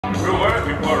We're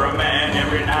working for a man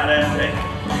every night and day,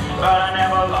 but I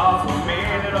never lost a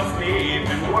minute of sleep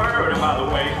and worried about the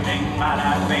way things might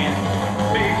have been.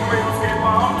 Big wheels keep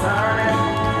on turning,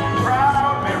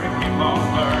 proud Mary keep on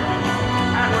burning,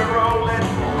 and we're rolling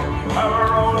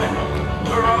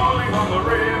on the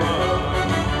river.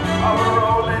 Oh, we're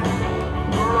rolling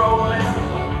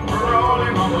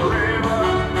on the river.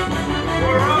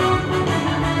 We're rolling.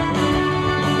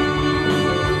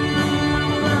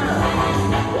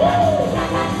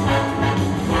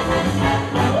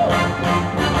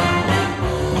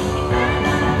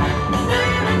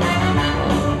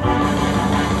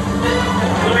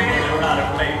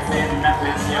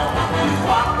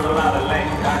 Walked a lot of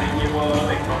lanes out in New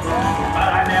Orleans,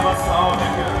 but I never saw the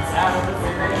good side of the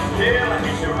city till I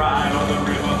hitched a ride on the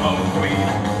river home Queen.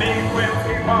 Big wheels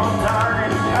keep on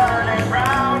turning,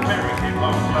 round, Mary keep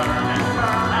on burning.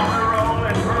 Now we're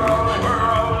rolling on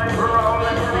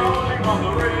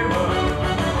the river.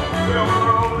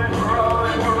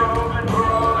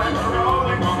 We're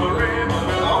rolling on the river.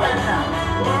 Go ahead now.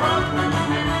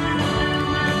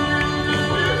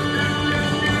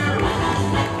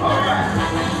 All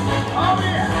right. Oh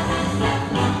yeah!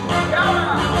 Come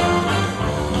on!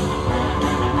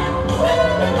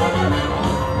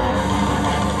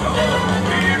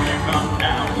 Here you come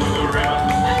down to the river.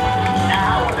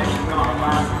 Now that you're gonna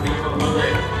find some people who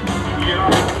live, you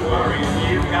don't have to worry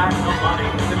if you've got no money.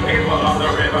 The people on the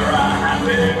river are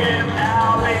happy to give.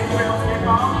 Now they will keep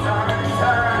on